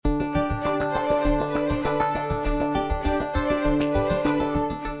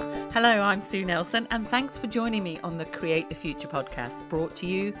I'm Sue Nelson, and thanks for joining me on the Create the Future podcast, brought to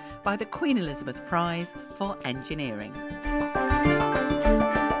you by the Queen Elizabeth Prize for Engineering.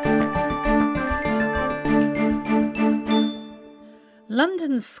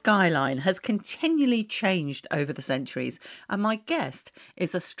 London's skyline has continually changed over the centuries, and my guest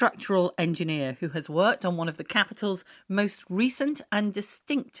is a structural engineer who has worked on one of the capital's most recent and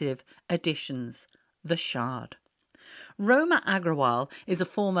distinctive additions, the Shard. Roma Agrawal is a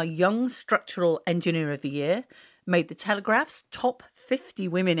former Young Structural Engineer of the Year, made the Telegraph's top 50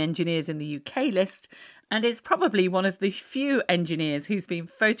 women engineers in the UK list, and is probably one of the few engineers who's been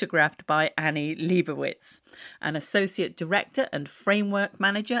photographed by Annie Leibovitz. An Associate Director and Framework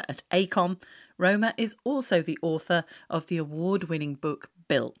Manager at AECOM, Roma is also the author of the award-winning book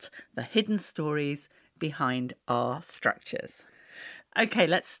Built, The Hidden Stories Behind Our Structures. Okay,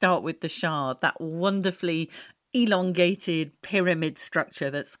 let's start with the Shard, that wonderfully elongated pyramid structure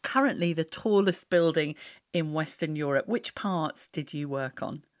that's currently the tallest building in Western Europe. Which parts did you work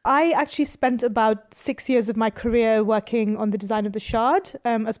on? I actually spent about 6 years of my career working on the design of the Shard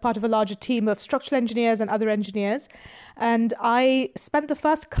as part of a larger team of structural engineers and other engineers. And I spent the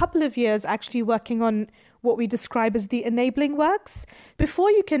first couple of years actually working on what we describe as the enabling works. Before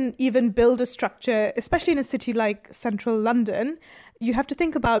you can even build a structure, especially in a city like central London, you have to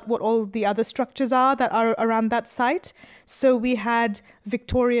think about what all the other structures are that are around that site. So we had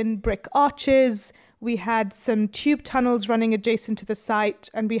Victorian brick arches, we had some tube tunnels running adjacent to the site,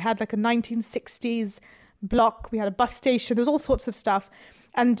 and we had like a 1960s block, we had a bus station, there was all sorts of stuff.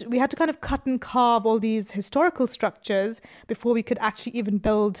 And we had to kind of cut and carve all these historical structures before we could actually even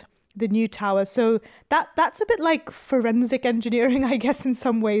build the new tower. So that's a bit like forensic engineering, I guess, in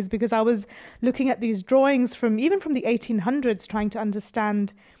some ways, because I was looking at these drawings from the 1800s, trying to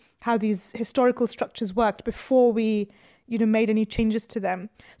understand how these historical structures worked before we made any changes to them.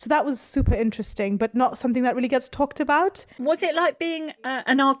 So that was super interesting, but not something that really gets talked about. Was it like being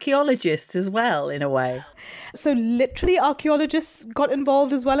an archaeologist as well, in a way? So literally archaeologists got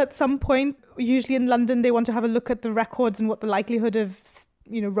involved as well at some point. Usually in London, they want to have a look at the records and what the likelihood of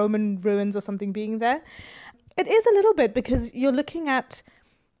Roman ruins or something being there. It is a little bit, because you're looking at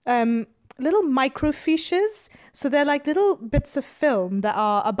little microfiches. So they're like little bits of film that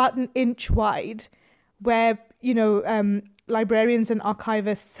are about an inch wide, where librarians and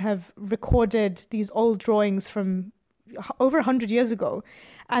archivists have recorded these old drawings from over 100 years ago.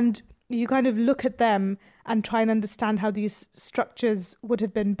 And you kind of look at them and try and understand how these structures would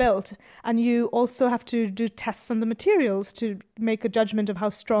have been built. And you also have to do tests on the materials to make a judgment of how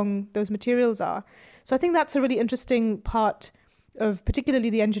strong those materials are. So I think that's a really interesting part of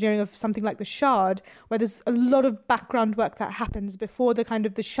particularly the engineering of something like the Shard, where there's a lot of background work that happens before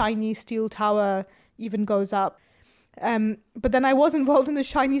the shiny steel tower even goes up. But then I was involved in the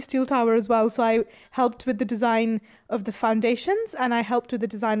shiny steel tower as well. So I helped with the design of the foundations, and I helped with the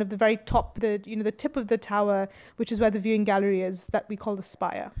design of the very top, the tip of the tower, which is where the viewing gallery is, that we call the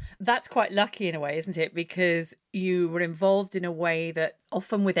spire. That's quite lucky in a way, isn't it? Because you were involved in a way that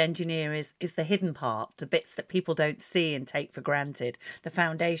often with engineers is the hidden part, the bits that people don't see and take for granted, the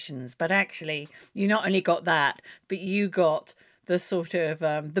foundations. But actually, you not only got that, but you got the sort of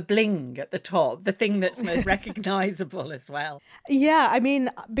the bling at the top, the thing that's most recognizable as well. Yeah, I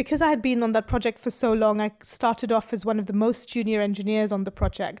mean, because I had been on that project for so long, I started off as one of the most junior engineers on the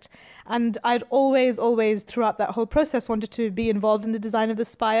project. And I'd always throughout that whole process wanted to be involved in the design of the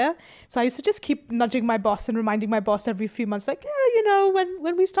spire. So I used to just keep nudging my boss and reminding my boss every few months, like,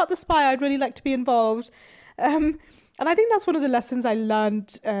 when we start the spire, I'd really like to be involved. And I think that's one of the lessons I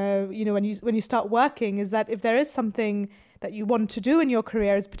learned, when you start working, is that if there is something that you want to do in your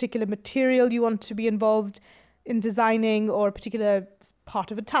career, is a particular material you want to be involved in designing, or a particular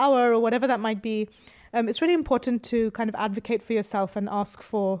part of a tower, or whatever that might be, it's really important to kind of advocate for yourself and ask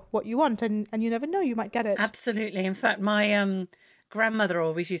for what you want, and you never know, you might get it. Absolutely. In fact, my grandmother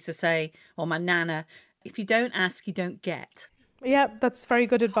always used to say, or my nana, if you don't ask, you don't get. Yeah, that's very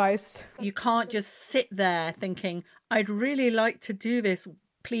good advice. You can't just sit there thinking, I'd really like to do this,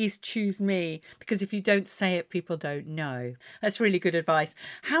 please choose me, because if you don't say it, people don't know. That's really good advice.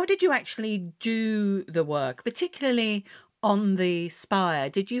 How did you actually do the work, particularly on the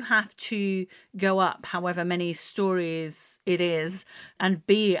spire? Did you have to go up however many stories it is and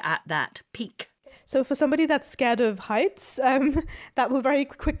be at that peak? So for somebody that's scared of heights, that will very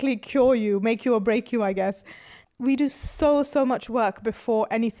quickly cure you, make you or break you, I guess. We do so much work before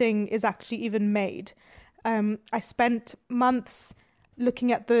anything is actually even made. I spent months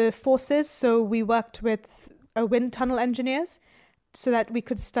looking at the forces. So we worked with wind tunnel engineers, so that we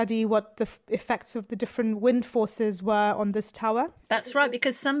could study what the effects of the different wind forces were on this tower. That's right,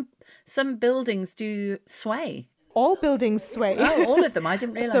 because some buildings do sway. All buildings sway. Oh, all of them. I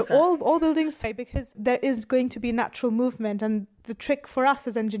didn't realise so that. all buildings sway because there is going to be natural movement, and the trick for us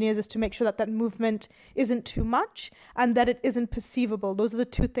as engineers is to make sure that that movement isn't too much and that it isn't perceivable. Those are the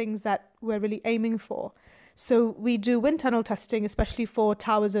two things that we're really aiming for. So we do wind tunnel testing, especially for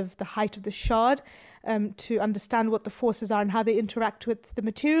towers of the height of the Shard, to understand what the forces are and how they interact with the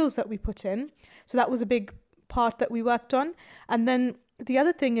materials that we put in. So that was a big part that we worked on. And then the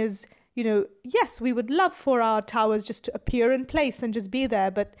other thing is, yes, we would love for our towers just to appear in place and just be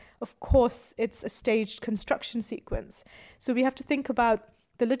there. But of course, it's a staged construction sequence. So we have to think about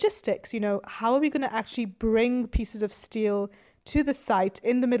the logistics. How are we going to actually bring pieces of steel to the site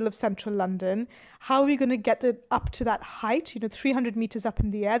in the middle of central London? How are we going to get it up to that height, 300 meters up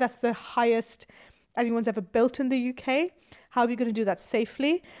in the air? That's the highest anyone's ever built in the UK. How are we going to do that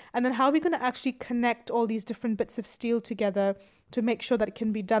safely? And then how are we going to actually connect all these different bits of steel together to make sure that it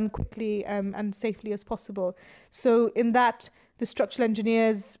can be done quickly and safely as possible? So in that, the structural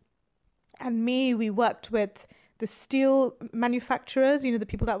engineers and me, we worked with the steel manufacturers, the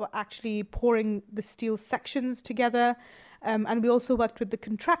people that were actually pouring the steel sections together. And we also worked with the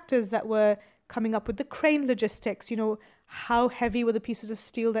contractors that were coming up with the crane logistics. How heavy were the pieces of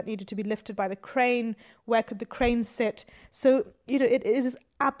steel that needed to be lifted by the crane? Where could the crane sit? So, it is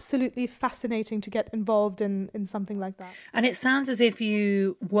absolutely fascinating to get involved in something like that. And it sounds as if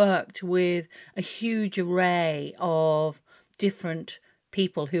you worked with a huge array of different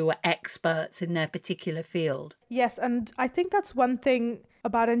people who were experts in their particular field. Yes, and I think that's one thing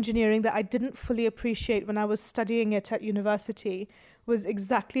about engineering that I didn't fully appreciate when I was studying it at university, was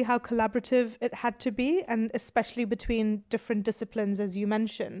exactly how collaborative it had to be, and especially between different disciplines, as you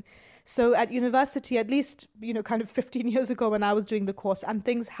mentioned. So at university, at least, kind of 15 years ago when I was doing the course, and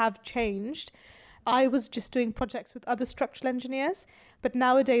things have changed, I was just doing projects with other structural engineers. But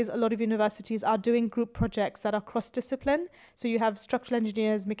nowadays, a lot of universities are doing group projects that are cross-discipline. So you have structural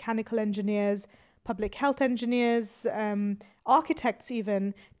engineers, mechanical engineers, public health engineers, architects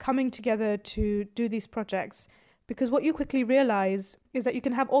even, coming together to do these projects. Because what you quickly realize is that you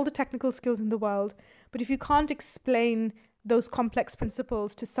can have all the technical skills in the world, but if you can't explain those complex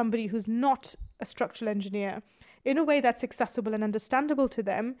principles to somebody who's not a structural engineer in a way that's accessible and understandable to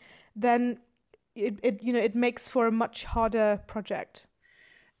them, then it makes for a much harder project.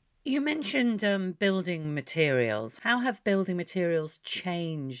 You mentioned building materials. How have building materials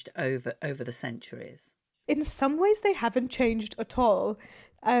changed over the centuries? In some ways, they haven't changed at all.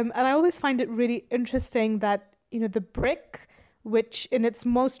 And I always find it really interesting that, the brick, which in its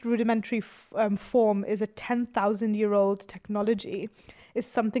most rudimentary form is a 10,000-year-old technology, is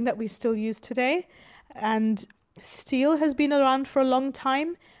something that we still use today. And steel has been around for a long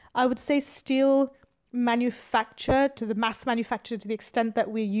time. I would say steel manufacture, to the mass manufacture to the extent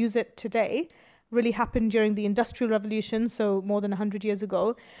that we use it today, really happened during the Industrial Revolution, so more than 100 years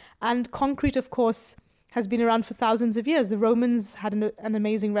ago. And concrete, of course, has been around for thousands of years. The Romans had an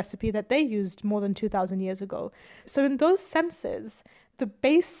amazing recipe that they used more than 2,000 years ago. So in those senses, the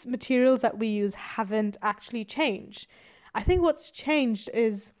base materials that we use haven't actually changed. I think what's changed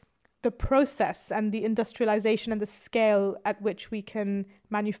is the process and the industrialization and the scale at which we can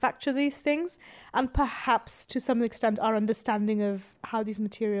manufacture these things, and perhaps to some extent our understanding of how these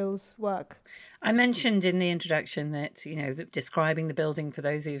materials work. I mentioned in the introduction that, describing the building for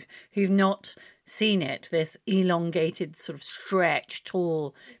those who've not seen it, this elongated sort of stretch,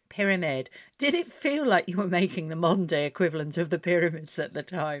 tall pyramid. Did it feel like you were making the modern day equivalent of the pyramids at the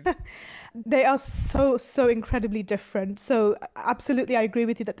time? They are so incredibly different. So absolutely, I agree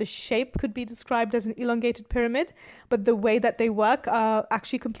with you that the shape could be described as an elongated pyramid, but the way that they work are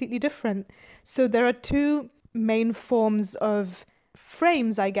actually completely different. So there are two main forms of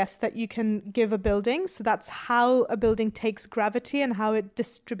frames, I guess, that you can give a building. So that's how a building takes gravity and how it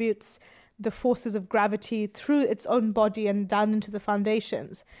distributes the forces of gravity through its own body and down into the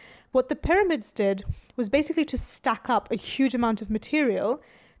foundations. What the pyramids did was basically to stack up a huge amount of material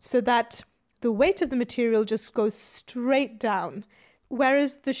so that the weight of the material just goes straight down,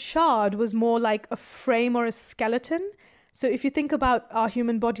 whereas the shard was more like a frame or a skeleton. So if you think about our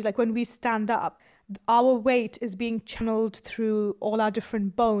human body, like when we stand up, our weight is being channeled through all our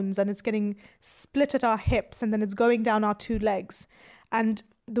different bones, and it's getting split at our hips, and then it's going down our two legs. And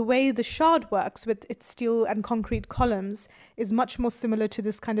the way the shard works with its steel and concrete columns is much more similar to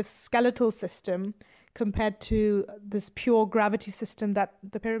this kind of skeletal system compared to this pure gravity system that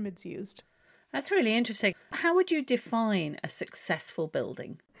the pyramids used. That's really interesting. How would you define a successful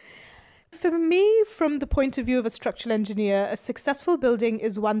building? For me, from the point of view of a structural engineer, a successful building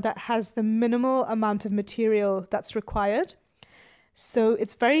is one that has the minimal amount of material that's required. So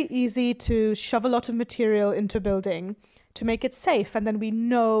it's very easy to shove a lot of material into a building to make it safe. And then we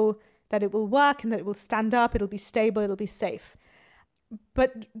know that it will work and that it will stand up, it'll be stable, it'll be safe.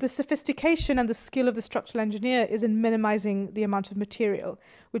 But the sophistication and the skill of the structural engineer is in minimizing the amount of material,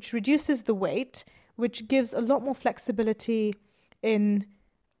 which reduces the weight, which gives a lot more flexibility in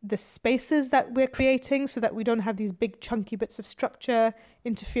the spaces that we're creating so that we don't have these big chunky bits of structure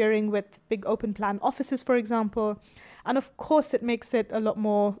interfering with big open plan offices, for example. And of course, it makes it a lot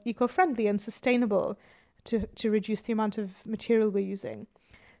more eco-friendly and sustainable to reduce the amount of material we're using.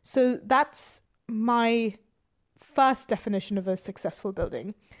 So that's my first definition of a successful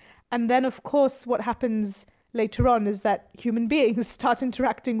building. And then, of course, what happens later on is that human beings start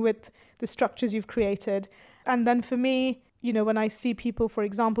interacting with the structures you've created. And then for me, when I see people, for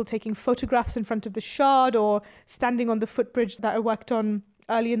example, taking photographs in front of the Shard or standing on the footbridge that I worked on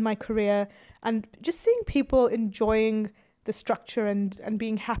early in my career, and just seeing people enjoying the structure and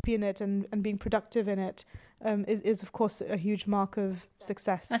being happy in it and being productive in it is, of course, a huge mark of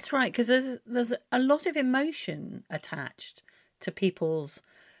success. That's right, because there's a lot of emotion attached to people's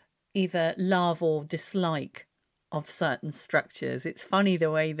either love or dislike of certain structures. It's funny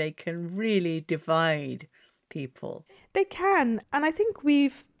the way they can really divide people. They can. And I think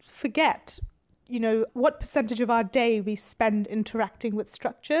we forget, what percentage of our day we spend interacting with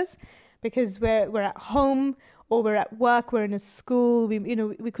structures, because we're at home or we're at work, we're in a school,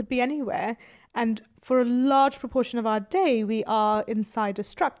 we could be anywhere. And for a large proportion of our day, we are inside a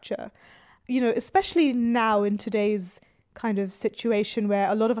structure. Especially now in today's kind of situation where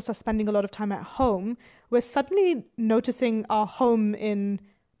a lot of us are spending a lot of time at home, we're suddenly noticing our home in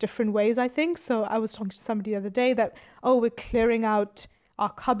different ways, I think. So I was talking to somebody the other day that, we're clearing out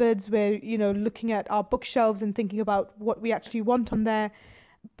our cupboards, we're, looking at our bookshelves and thinking about what we actually want on there.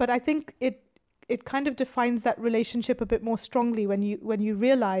 But I think it kind of defines that relationship a bit more strongly when you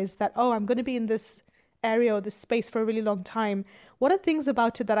realize that, I'm going to be in this area or this space for a really long time. What are things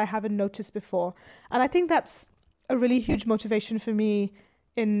about it that I haven't noticed before? And I think that's a really huge motivation for me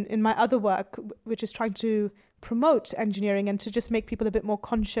in my other work, which is trying to promote engineering and to just make people a bit more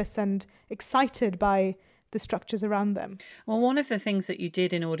conscious and excited by the structures around them. Well, one of the things that you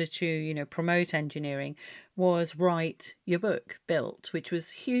did in order to, promote engineering was write your book, Built, which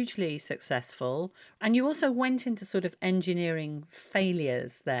was hugely successful. And you also went into sort of engineering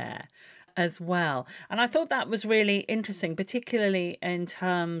failures there as well. And I thought that was really interesting, particularly in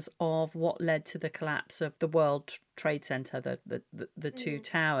terms of what led to the collapse of the World Trade Center, the two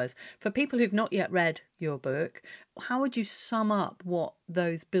towers. For people who've not yet read your book, how would you sum up what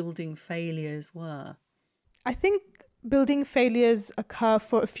those building failures were? I think building failures occur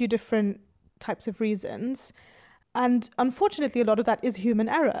for a few different types of reasons. And unfortunately, a lot of that is human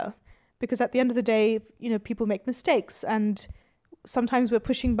error, because at the end of the day, people make mistakes, and sometimes we're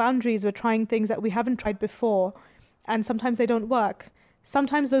pushing boundaries, we're trying things that we haven't tried before, and sometimes they don't work.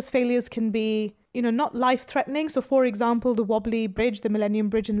 Sometimes those failures can be, not life-threatening. So, for example, the wobbly bridge, the Millennium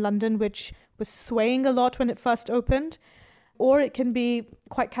Bridge in London, which was swaying a lot when it first opened. Or it can be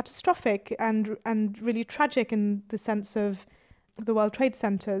quite catastrophic and really tragic in the sense of the World Trade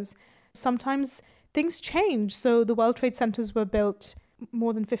Centers. Sometimes things change. So the World Trade Centers were built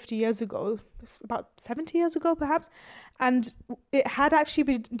more than 50 years ago, about 70 years ago perhaps, and it had actually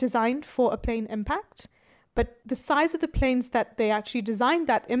been designed for a plane impact. But the size of the planes that they actually designed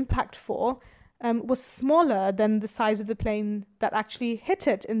that impact for was smaller than the size of the plane that actually hit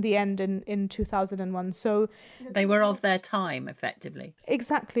it in the end in 2001. So they were of their time, effectively.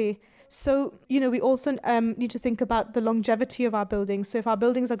 Exactly. So, we also need to think about the longevity of our buildings. So if our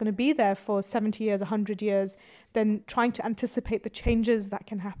buildings are going to be there for 70 years, 100 years, then trying to anticipate the changes that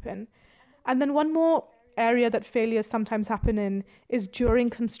can happen. And then one more area that failures sometimes happen in is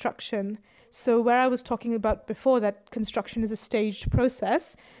during construction. So where I was talking about before that construction is a staged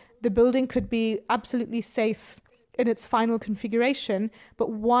process, the building could be absolutely safe in its final configuration, but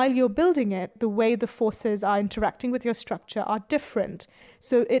while you're building it, the way the forces are interacting with your structure are different.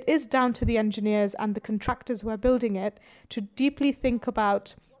 So it is down to the engineers and the contractors who are building it to deeply think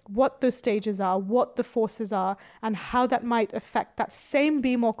about what those stages are, what the forces are, and how that might affect that same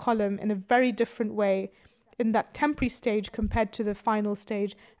beam or column in a very different way in that temporary stage compared to the final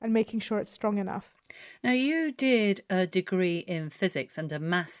stage, and making sure it's strong enough. Now, you did a degree in physics and a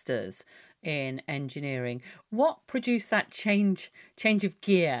master's in engineering. What produced that change of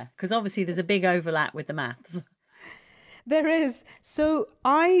gear? Because obviously there's a big overlap with the maths. There is. So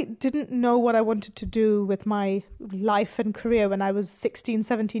I didn't know what I wanted to do with my life and career when I was 16,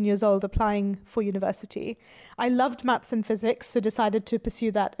 17 years old applying for university. I loved maths and physics, so decided to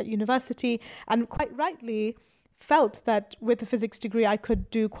pursue that at university, and quite rightly felt that with a physics degree, I could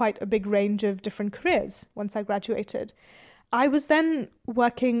do quite a big range of different careers once I graduated. I was then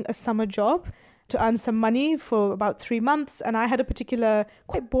working a summer job to earn some money for about 3 months, and I had a particular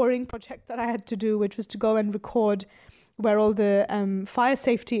quite boring project that I had to do, which was to go and record where all the fire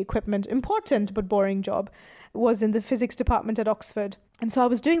safety equipment, important but boring job, was in the physics department at Oxford. And so I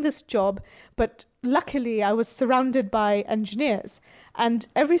was doing this job, but luckily I was surrounded by engineers. And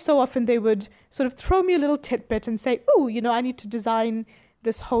every so often they would sort of throw me a little tidbit and say, oh, I need to design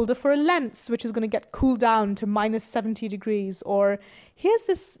this holder for a lens, which is going to get cooled down to minus 70 degrees. Or here's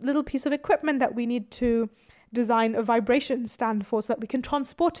this little piece of equipment that we need to design a vibration stand for so that we can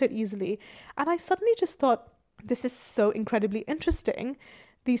transport it easily. And I suddenly just thought, this is so incredibly interesting.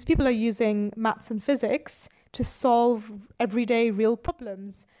 These people are using maths and physics to solve everyday real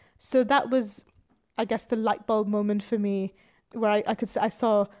problems. So that was, I guess, the light bulb moment for me, where I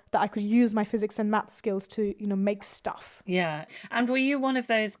saw that I could use my physics and math skills to, make stuff. Yeah. And were you one of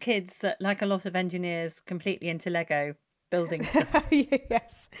those kids that, like a lot of engineers, completely into Lego building stuff?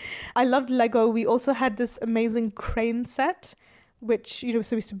 Yes. I loved Lego. We also had this amazing crane set, which, so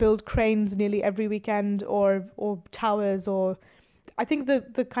we used to build cranes nearly every weekend, or towers, or I think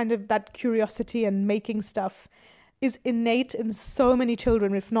the kind of that curiosity and making stuff is innate in so many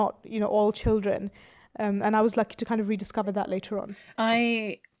children, if not, all children. And I was lucky to kind of rediscover that later on.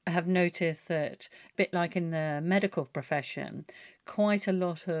 I have noticed that, a bit like in the medical profession, quite a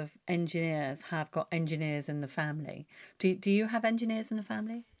lot of engineers have got engineers in the family. Do you have engineers in the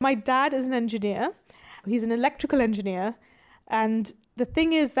family? My dad is an engineer. He's an electrical engineer. And the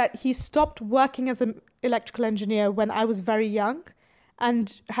thing is that he stopped working as an electrical engineer when I was very young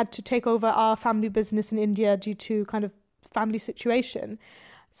and had to take over our family business in India due to kind of family situation.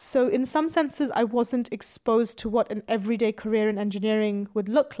 So in some senses, I wasn't exposed to what an everyday career in engineering would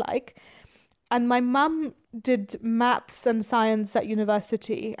look like. And my mum did maths and science at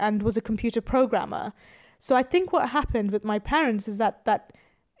university and was a computer programmer. So I think what happened with my parents is that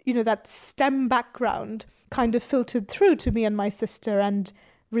STEM background kind of filtered through to me and my sister and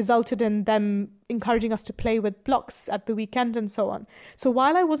resulted in them encouraging us to play with blocks at the weekend and so on. So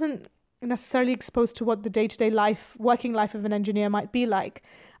while I wasn't necessarily exposed to what the day-to-day life, working life of an engineer might be like,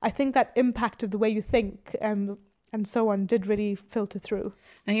 I think that impact of the way you think and so on did really filter through.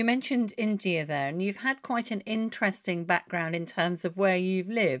 Now, you mentioned India there, and you've had quite an interesting background in terms of where you've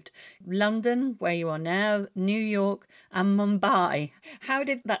lived. London, where you are now, New York and Mumbai. How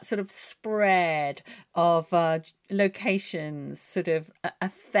did that sort of spread of locations sort of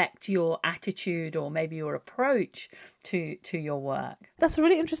affect your attitude or maybe your approach to your work? That's a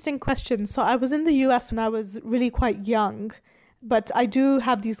really interesting question. So I was in the US when I was really quite young. But I do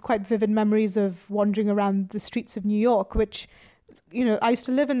have these quite vivid memories of wandering around the streets of New York, which, I used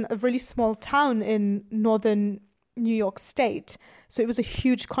to live in a really small town in northern New York State. So it was a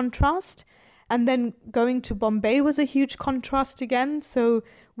huge contrast. And then going to Bombay was a huge contrast again. So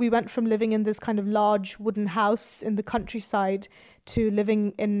we went from living in this kind of large wooden house in the countryside to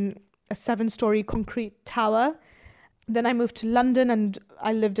living in a 7-story concrete tower. Then I moved to London and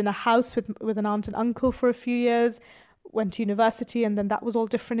I lived in a house with an aunt and uncle for a few years. Went to university, and then that was all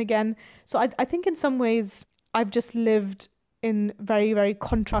different again. So I think in some ways I've just lived in very, very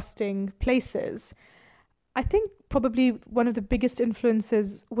contrasting places. I think probably one of the biggest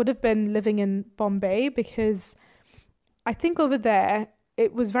influences would have been living in Bombay, because I think over there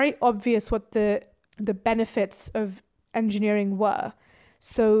it was very obvious what the benefits of engineering were.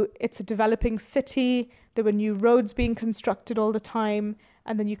 So it's a developing city. There were new roads being constructed all the time.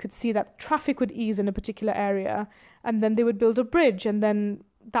 And then you could see that traffic would ease in a particular area. And then they would build a bridge, and then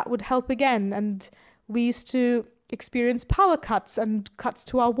that would help again. And we used to experience power cuts and cuts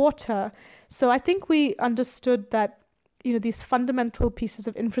to our water. So I think we understood that, these fundamental pieces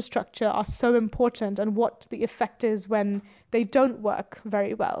of infrastructure are so important, and what the effect is when they don't work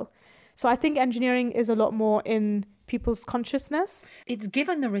very well. So I think engineering is a lot more in people's consciousness. It's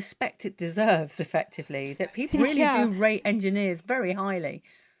given the respect it deserves, effectively, that people really do rate engineers very highly.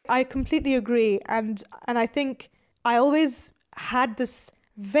 I completely agree. And I think I always had this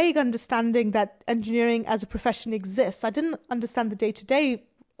vague understanding that engineering as a profession exists. I didn't understand the day-to-day,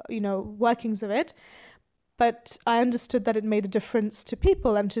 workings of it, but I understood that it made a difference to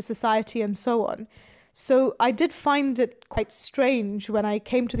people and to society and so on. So I did find it quite strange when I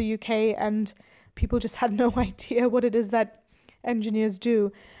came to the UK and people just had no idea what it is that engineers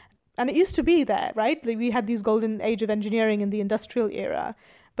do. And it used to be there, right? Like we had these golden age of engineering in the industrial era,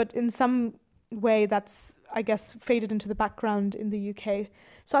 but in some way that's, I guess, faded into the background in the UK.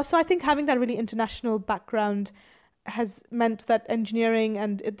 So I think having that really international background has meant that engineering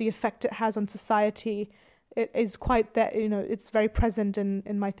and the effect it has on society, it is quite that, it's very present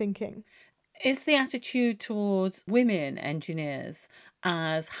in my thinking. Is the attitude towards women engineers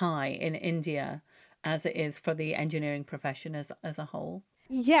as high in India as it is for the engineering profession as a whole?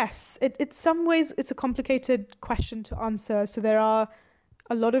 Yes, in some ways it's a complicated question to answer. So there are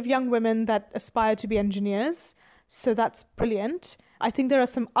a lot of young women that aspire to be engineers. So that's brilliant. I think there are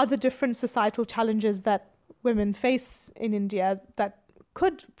some other different societal challenges that women face in India that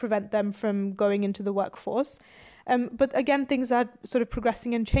could prevent them from going into the workforce. But again, things are sort of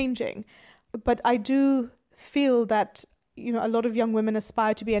progressing and changing. But I do feel that, a lot of young women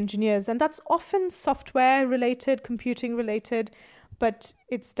aspire to be engineers, and that's often software related, computing related, but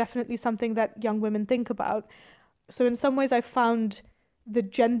it's definitely something that young women think about. So in some ways, I found the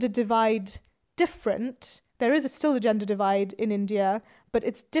gender divide different. There is still a gender divide in India, but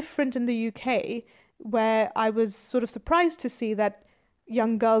it's different in the UK, where I was sort of surprised to see that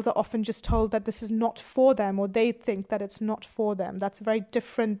young girls are often just told that this is not for them, or they think that it's not for them. That's a very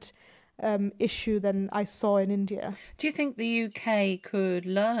different issue than I saw in India. Do you think the UK could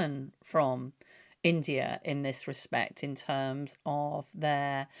learn from India in this respect in terms of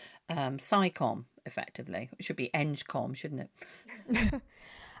their SciComm, effectively? It should be EngComm, shouldn't it?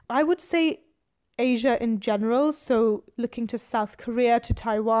 I would say Asia in general, so looking to South Korea, to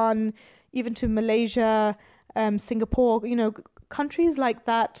Taiwan, even to Malaysia, Singapore, countries like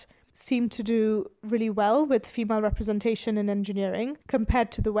that seem to do really well with female representation in engineering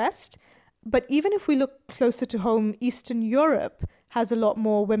compared to the West. But even if we look closer to home, Eastern Europe has a lot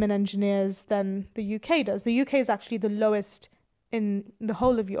more women engineers than the UK does. The UK is actually the lowest in the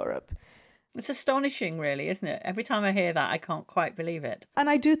whole of Europe. It's astonishing, really, isn't it? Every time I hear that, I can't quite believe it.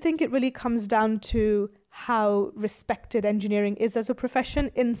 And I do think it really comes down to how respected engineering is as a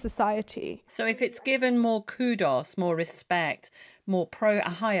profession in society. So if it's given more kudos, more respect, a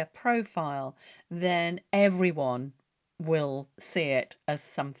higher profile, then everyone will see it as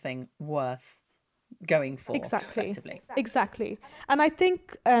something worth going for. Exactly. And I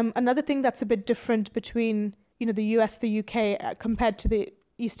think another thing that's a bit different between the US, the UK compared to the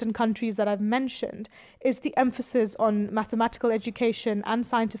Eastern countries that I've mentioned is the emphasis on mathematical education and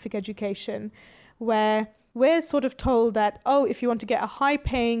scientific education, where we're sort of told that, if you want to get a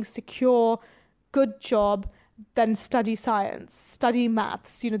high-paying, secure, good job, then study science, study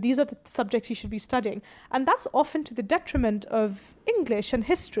maths. These are the subjects you should be studying. And that's often to the detriment of English and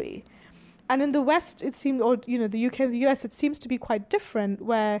history. And in the West, it seems, or, the UK and the US, it seems to be quite different,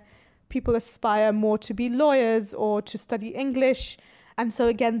 where people aspire more to be lawyers or to study English. And so,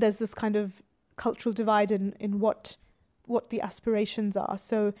 again, there's this kind of cultural divide in what the aspirations are.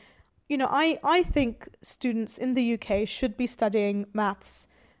 So, I think students in the UK should be studying maths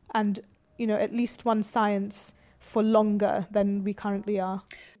and at least one science for longer than we currently are.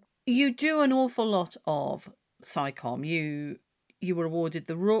 You do an awful lot of SciComm. You were awarded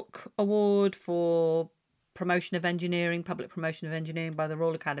the Rook Award for promotion of engineering, public promotion of engineering by the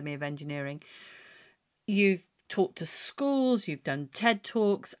Royal Academy of Engineering. You've talked to schools, you've done TED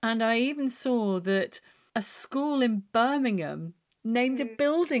Talks, and I even saw that a school in Birmingham named a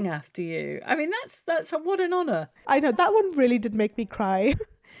building after you. I mean, what an honour. I know, that one really did make me cry.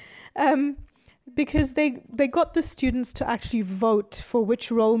 Because they got the students to actually vote for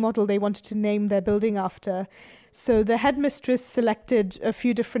which role model they wanted to name their building after. So the headmistress selected a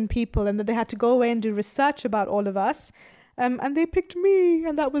few different people, and then they had to go away and do research about all of us. And they picked me,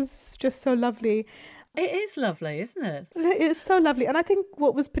 and that was just so lovely. It is lovely, isn't it? It is so lovely. And I think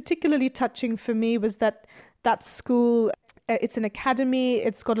what was particularly touching for me was that school, it's an academy,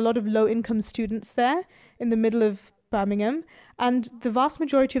 it's got a lot of low-income students there in the middle of Birmingham, and the vast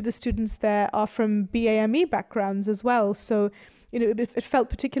majority of the students there are from BAME backgrounds as well. So, it felt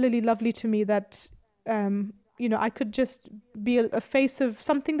particularly lovely to me that, I could just be a face of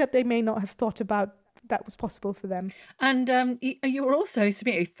something that they may not have thought about that was possible for them. And you were also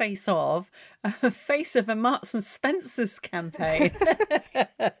a face of a Marks and Spencer's campaign.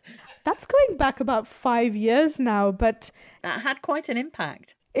 That's going back about 5 years now, but that had quite an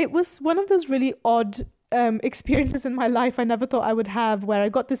impact. It was one of those really odd experiences in my life I never thought I would have, where I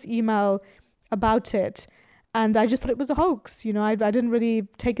got this email about it and I just thought it was a hoax. I didn't really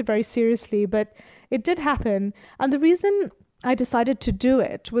take it very seriously, but it did happen. And the reason I decided to do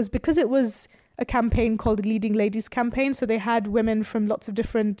it was because it was a campaign called the Leading Ladies Campaign. So they had women from lots of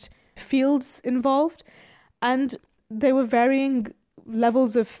different fields involved, and they were varying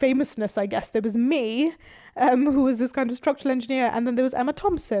levels of famousness, I guess. There was me, who was this kind of structural engineer, and then there was Emma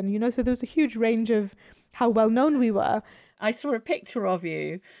Thompson, so there was a huge range of how well known we were. I saw a picture of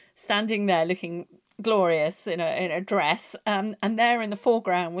you standing there looking glorious in a dress, and there in the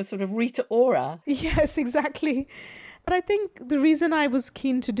foreground was sort of Rita Ora. Yes, exactly. But I think the reason I was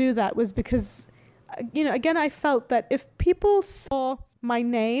keen to do that was because, again, I felt that if people saw my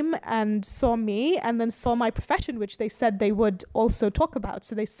name and saw me and then saw my profession, which they said they would also talk about,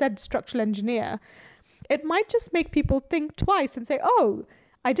 so they said structural engineer, it might just make people think twice and say, oh,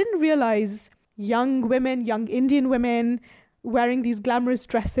 I didn't realize young women, young Indian women wearing these glamorous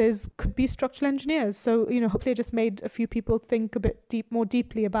dresses could be structural engineers. So, hopefully it just made a few people think a bit more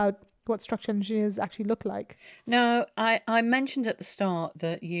deeply about what structural engineers actually look like. Now, I mentioned at the start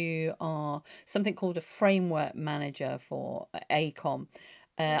that you are something called a framework manager for AECOM.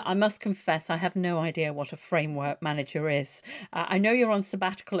 I must confess, I have no idea what a framework manager is. I know you're on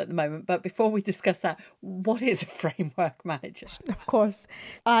sabbatical at the moment, but before we discuss that, what is a framework manager? Of course.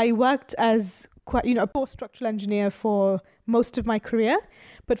 I worked as a core structural engineer for most of my career,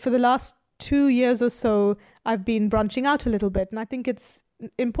 but for the last 2 years or so, I've been branching out a little bit. And I think it's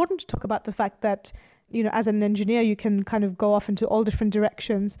important to talk about the fact that, as an engineer, you can kind of go off into all different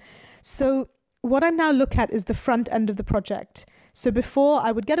directions. So what I now look at is the front end of the project. So before,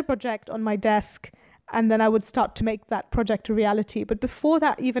 I would get a project on my desk and then I would start to make that project a reality. But before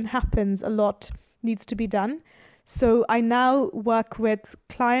that even happens, a lot needs to be done. So I now work with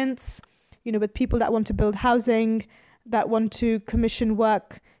clients, with people that want to build housing, that want to commission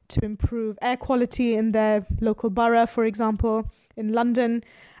work to improve air quality in their local borough, for example, in London.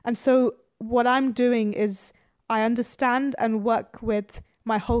 And so what I'm doing is I understand and work with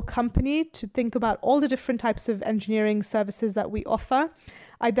my whole company to think about all the different types of engineering services that we offer.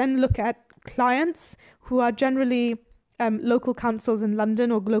 I then look at clients who are generally local councils in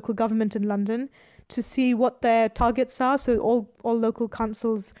London or local government in London to see what their targets are. So all local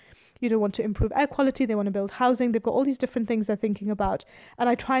councils, want to improve air quality, they want to build housing, they've got all these different things they're thinking about. And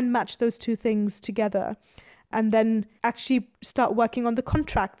I try and match those two things together and then actually start working on the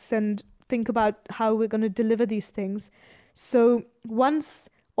contracts and think about how we're going to deliver these things. So once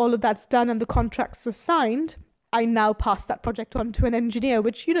all of that's done and the contracts are signed, I now pass that project on to an engineer,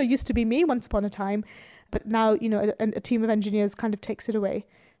 which, used to be me once upon a time, but now, a team of engineers kind of takes it away.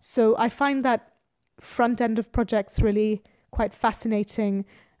 So I find that front end of projects really quite fascinating,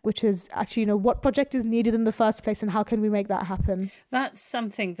 which is actually, what project is needed in the first place and how can we make that happen? That's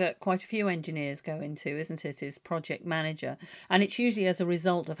something that quite a few engineers go into, isn't it, is project manager. And it's usually as a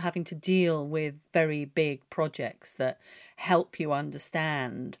result of having to deal with very big projects that help you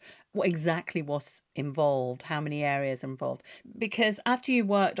understand exactly what's involved, how many areas are involved. Because after you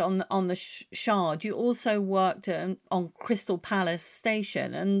worked on the Shard, you also worked on Crystal Palace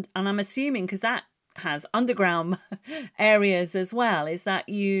Station. And I'm assuming, because that has underground areas as well, is that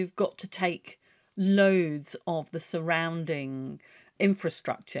you've got to take loads of the surrounding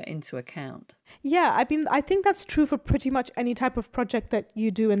infrastructure into account. Yeah, I think that's true for pretty much any type of project that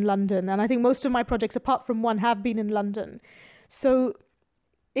you do in London. And I think most of my projects, apart from one, have been in London. So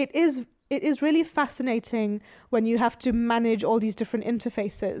it is really fascinating when you have to manage all these different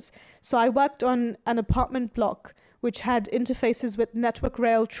interfaces. So I worked on an apartment block which had interfaces with Network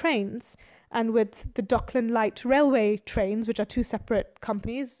Rail trains and with the Dockland Light Railway trains, which are two separate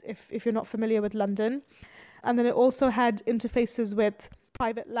companies, if you're not familiar with London. And then it also had interfaces with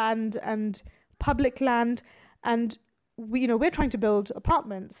private land and public land. And we're trying to build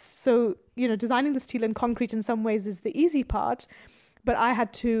apartments. So, designing the steel and concrete in some ways is the easy part. But I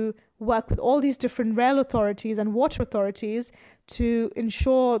had to work with all these different rail authorities and water authorities to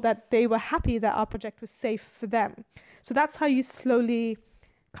ensure that they were happy that our project was safe for them. So that's how you slowly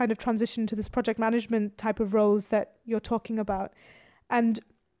kind of transition to this project management type of roles that you're talking about. And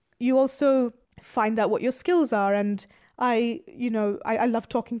you also find out what your skills are. And I love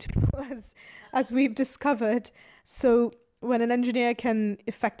talking to people as we've discovered. So when an engineer can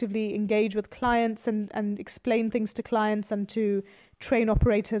effectively engage with clients and explain things to clients and to train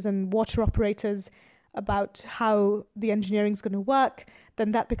operators and water operators about how the engineering is going to work,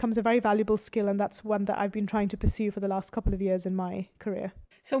 then that becomes a very valuable skill. And that's one that I've been trying to pursue for the last couple of years in my career.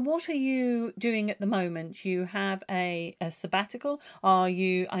 So what are you doing at the moment? You have a sabbatical. I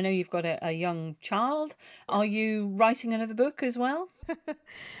know you've got a young child. Are you writing another book as well?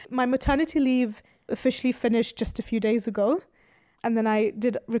 My maternity leave officially finished just a few days ago. And then I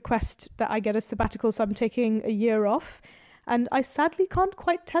did request that I get a sabbatical. So I'm taking a year off. And I sadly can't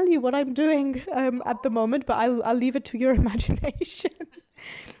quite tell you what I'm doing at the moment, but I'll leave it to your imagination.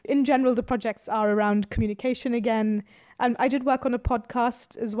 In general, the projects are around communication again And I did work on a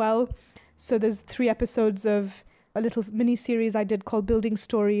podcast as well. So there's 3 episodes of a little mini series I did called Building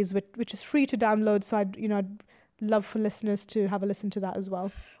Stories, which is free to download. So I'd love for listeners to have a listen to that as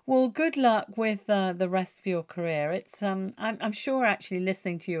well. Well, good luck with the rest of your career. It's I'm sure actually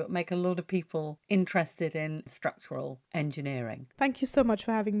listening to you, it make a lot of people interested in structural engineering. Thank you so much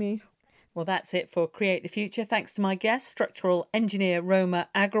for having me. Well, that's it for Create the Future. Thanks to my guest, structural engineer Roma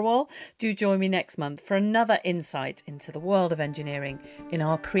Agrawal. Do join me next month for another insight into the world of engineering in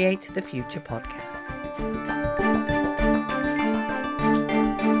our Create the Future podcast.